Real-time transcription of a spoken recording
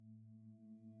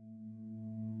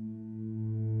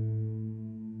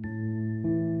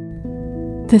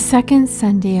The second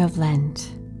Sunday of Lent.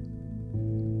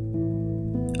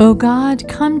 O God,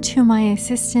 come to my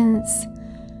assistance.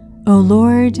 O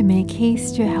Lord, make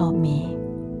haste to help me.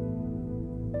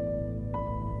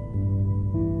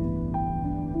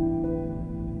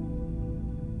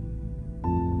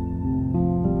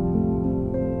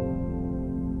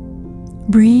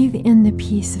 Breathe in the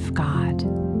peace of God.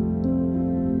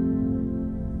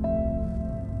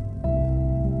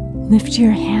 Lift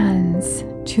your hands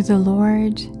to the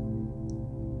Lord.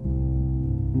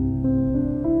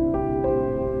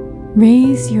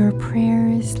 Raise your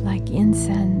prayers like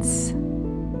incense.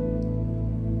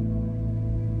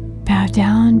 Bow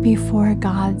down before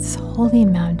God's holy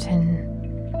mountain.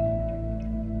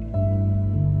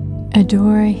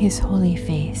 Adore His holy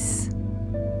face.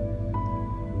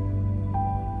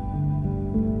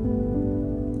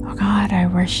 Oh God, I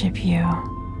worship you.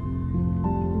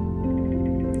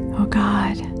 Oh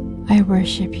God, I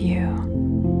worship you.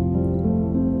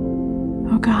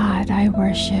 Oh God, I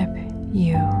worship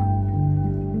you.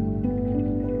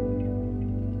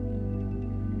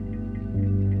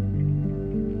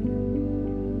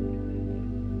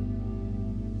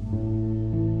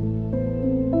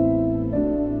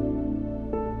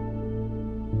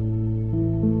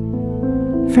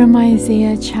 From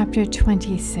Isaiah chapter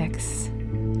 26.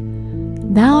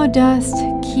 Thou dost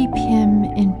keep him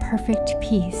in perfect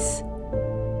peace,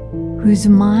 whose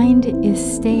mind is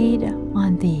stayed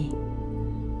on thee,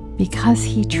 because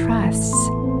he trusts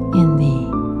in thee.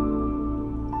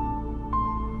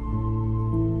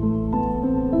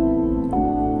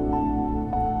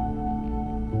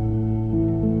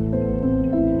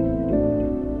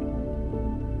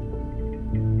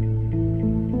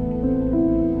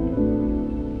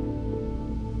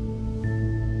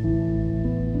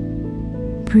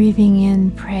 Breathing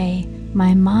in, pray,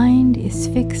 my mind is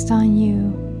fixed on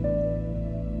you.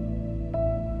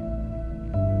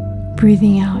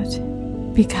 Breathing out,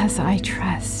 because I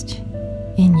trust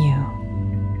in you.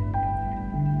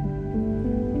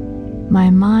 My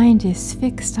mind is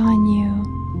fixed on you,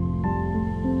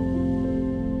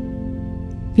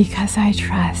 because I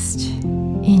trust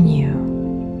in you.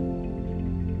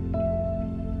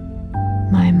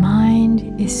 My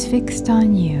mind is fixed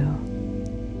on you,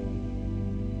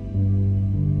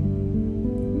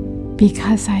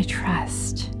 because I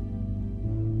trust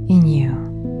in you.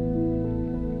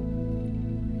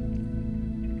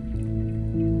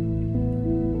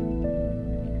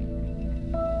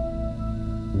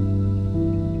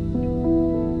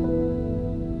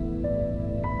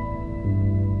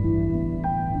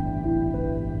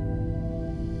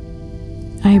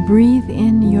 I breathe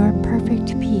in your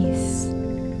perfect peace.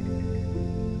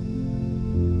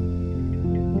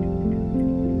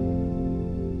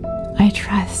 I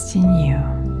trust in you.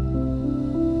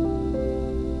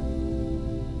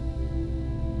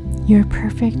 Your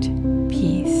perfect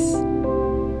peace.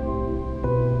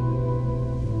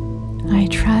 I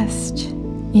trust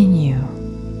in you.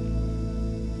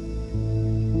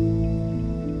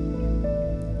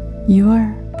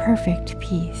 Your perfect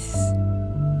peace.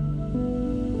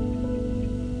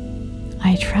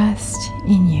 I trust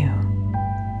in you.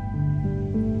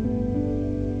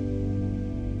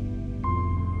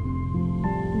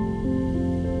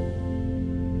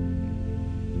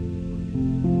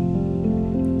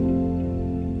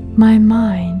 My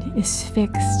mind is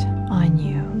fixed on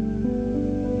you.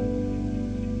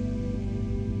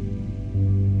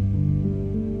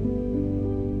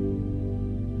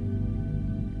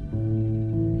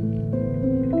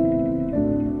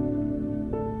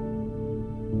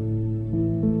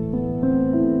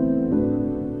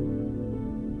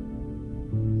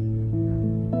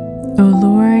 O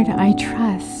Lord, I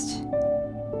trust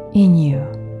in you.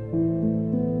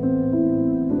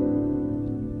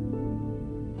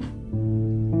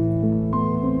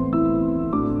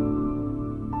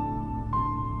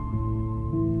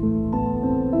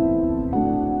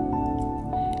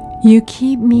 You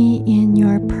keep me in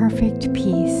your perfect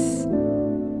peace.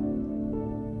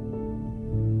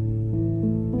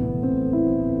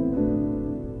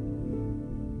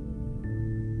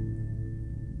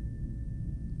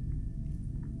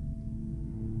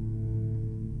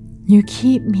 You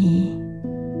keep me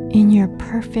in your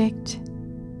perfect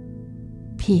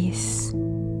peace.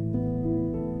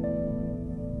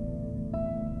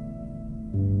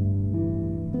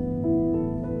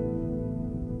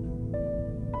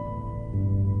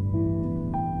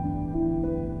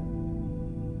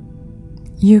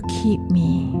 You keep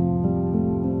me.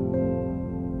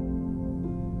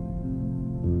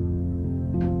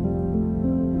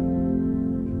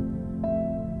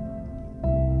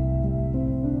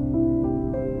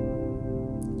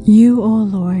 You, O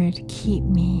Lord, keep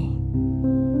me.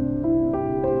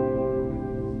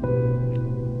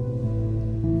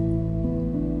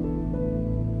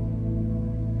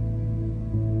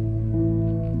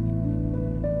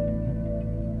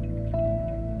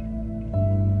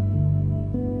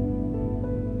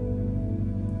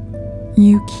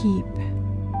 You keep.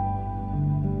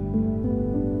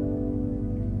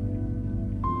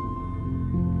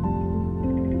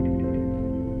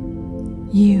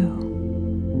 You.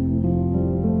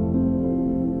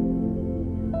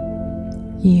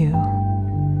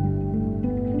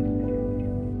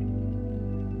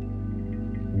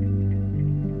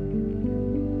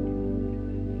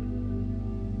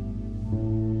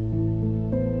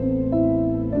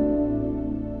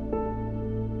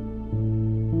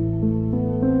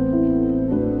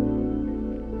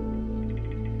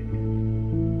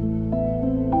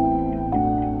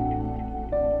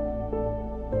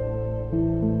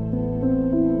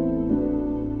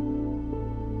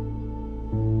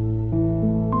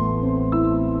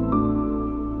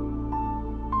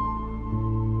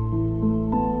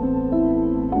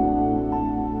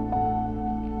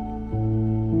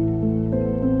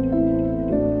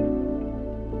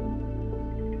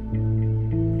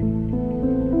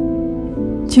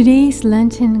 Today's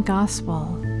Lenten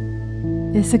Gospel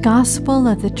is the Gospel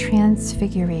of the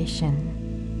Transfiguration.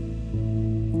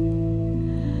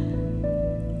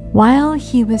 While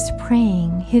he was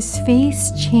praying, his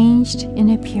face changed in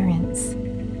appearance,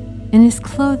 and his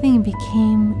clothing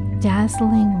became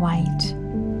dazzling white.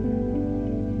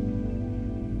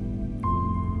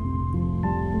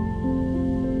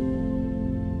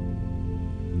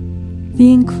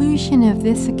 The inclusion of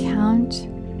this account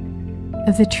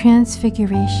of the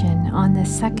Transfiguration on the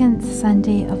second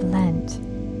Sunday of Lent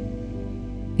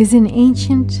is an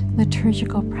ancient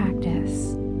liturgical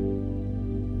practice.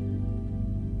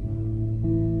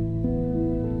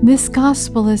 This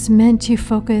gospel is meant to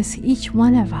focus each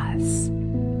one of us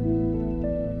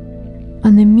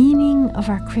on the meaning of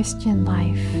our Christian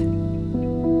life,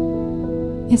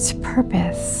 its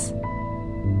purpose,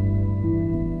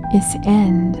 its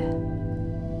end.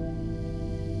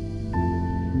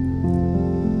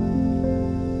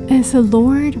 As the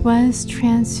Lord was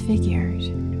transfigured,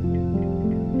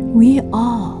 we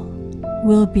all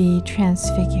will be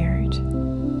transfigured.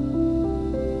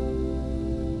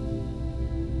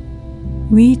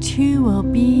 We too will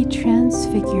be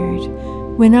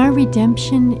transfigured when our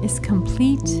redemption is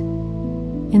complete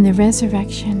in the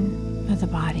resurrection of the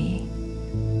body.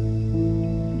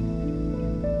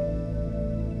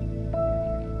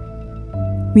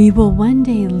 We will one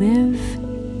day live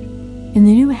in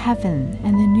the new heaven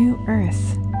and the new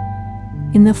earth,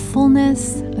 in the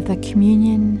fullness of the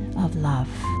communion of love.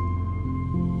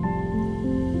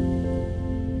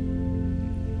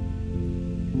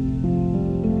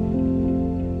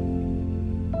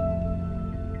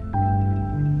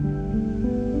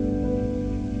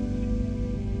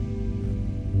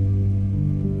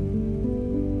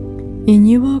 In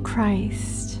you, O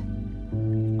Christ,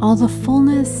 all the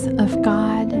fullness of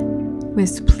God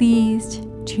was pleased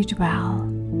to dwell,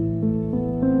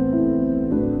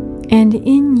 and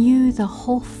in you the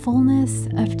whole fullness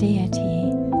of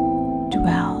deity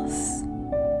dwells.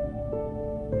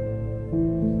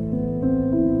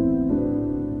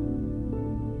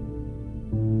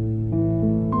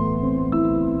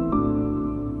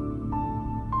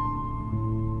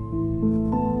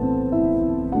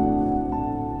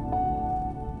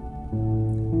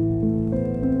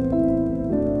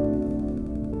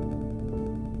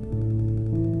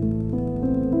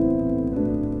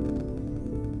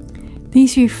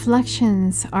 These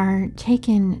reflections are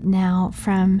taken now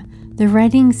from the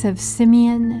writings of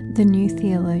Simeon, the New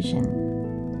Theologian.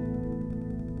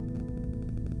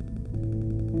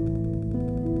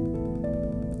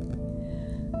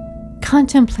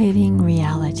 Contemplating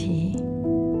reality.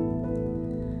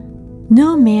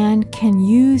 No man can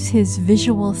use his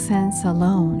visual sense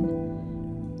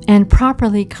alone and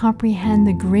properly comprehend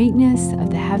the greatness of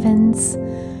the heavens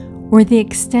or the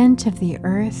extent of the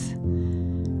earth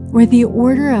or the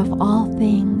order of all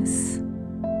things.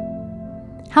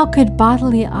 How could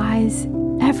bodily eyes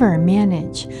ever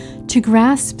manage to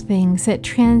grasp things that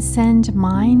transcend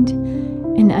mind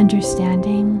and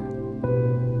understanding?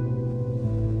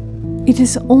 It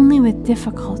is only with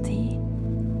difficulty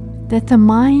that the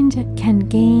mind can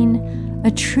gain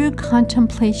a true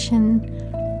contemplation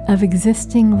of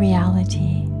existing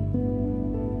reality.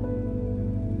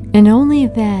 And only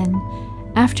then,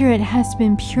 after it has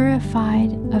been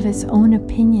purified of its own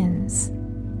opinions,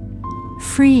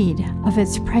 freed of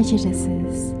its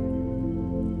prejudices,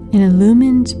 and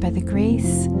illumined by the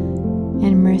grace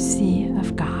and mercy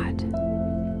of God.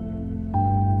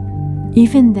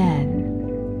 Even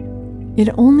then, it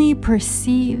only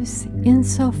perceives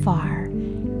insofar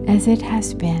as it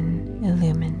has been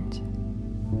illumined.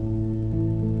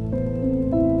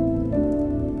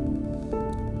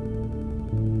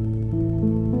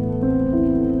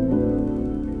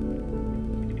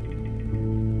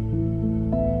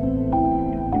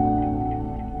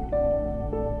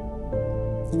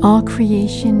 All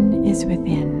creation is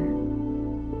within.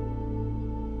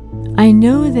 I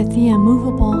know that the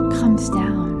immovable comes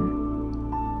down.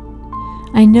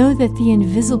 I know that the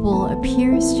invisible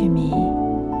appears to me.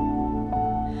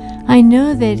 I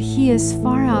know that He is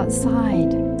far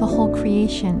outside the whole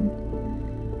creation,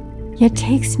 yet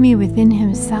takes me within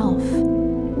Himself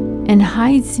and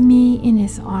hides me in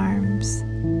His arms.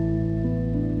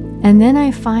 And then I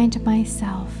find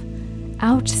myself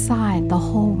outside the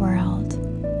whole world.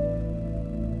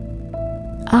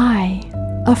 I,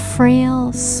 a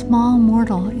frail, small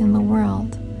mortal in the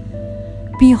world,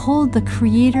 behold the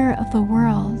Creator of the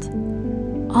world,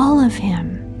 all of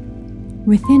Him,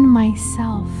 within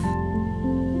myself.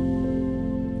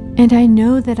 And I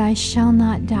know that I shall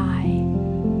not die,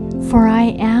 for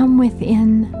I am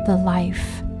within the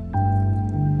life.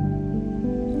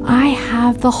 I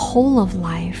have the whole of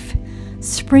life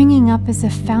springing up as a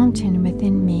fountain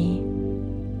within me.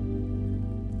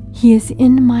 He is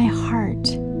in my heart.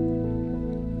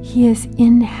 He is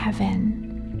in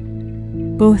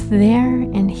heaven. Both there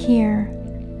and here,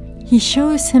 He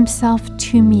shows Himself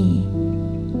to me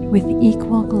with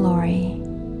equal glory.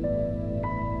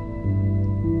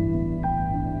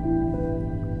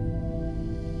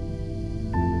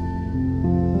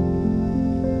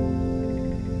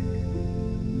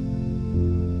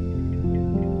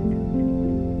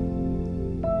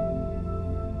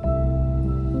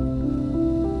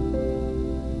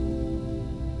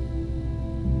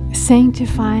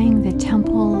 Sanctifying the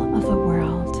temple of the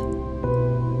world.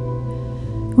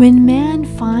 When man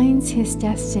finds his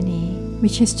destiny,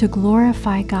 which is to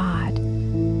glorify God,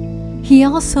 he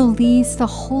also leads the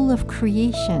whole of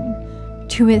creation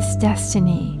to its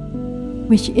destiny,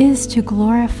 which is to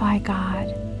glorify God.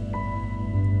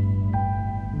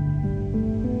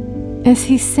 As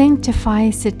he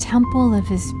sanctifies the temple of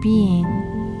his being,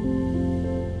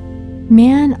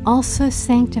 man also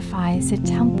sanctifies the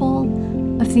temple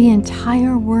of the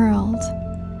entire world.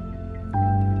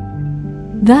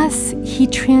 Thus he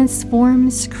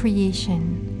transforms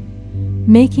creation,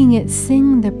 making it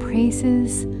sing the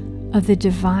praises of the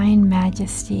divine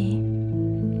majesty.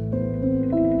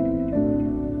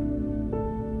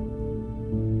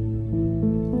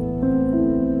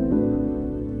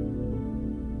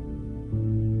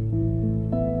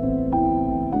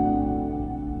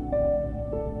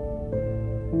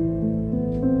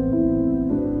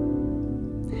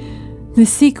 The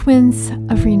sequence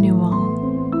of renewal.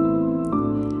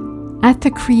 At the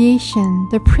creation,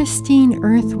 the pristine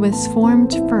earth was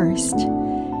formed first,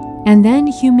 and then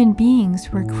human beings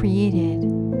were created.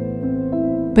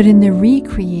 But in the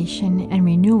recreation and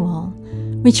renewal,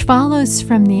 which follows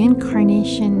from the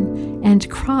incarnation and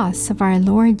cross of our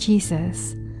Lord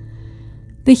Jesus,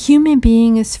 the human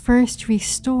being is first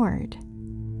restored,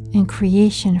 and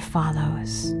creation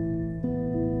follows.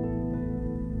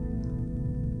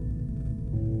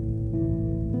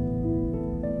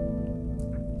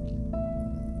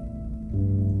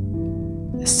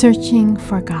 Searching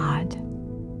for God.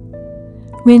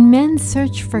 When men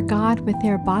search for God with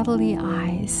their bodily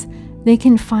eyes, they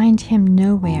can find Him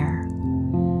nowhere.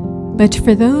 But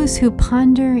for those who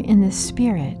ponder in the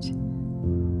Spirit,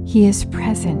 He is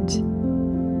present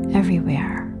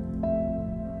everywhere.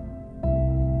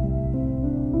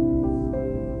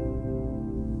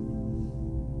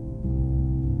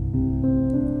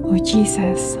 Oh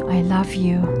Jesus, I love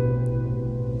you.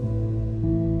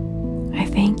 I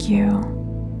thank you.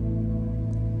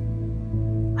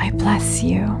 I bless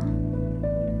you.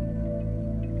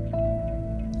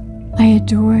 I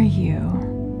adore you.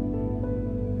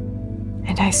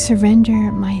 And I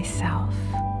surrender myself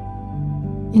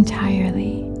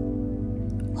entirely,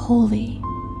 wholly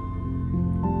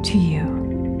to you.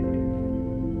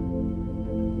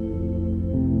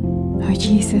 Oh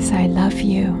Jesus, I love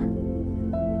you.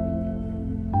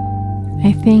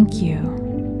 I thank you.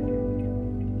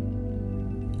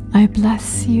 I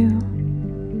bless you.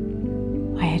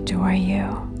 I adore you,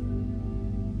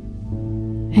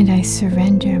 and I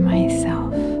surrender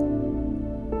myself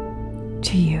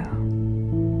to you.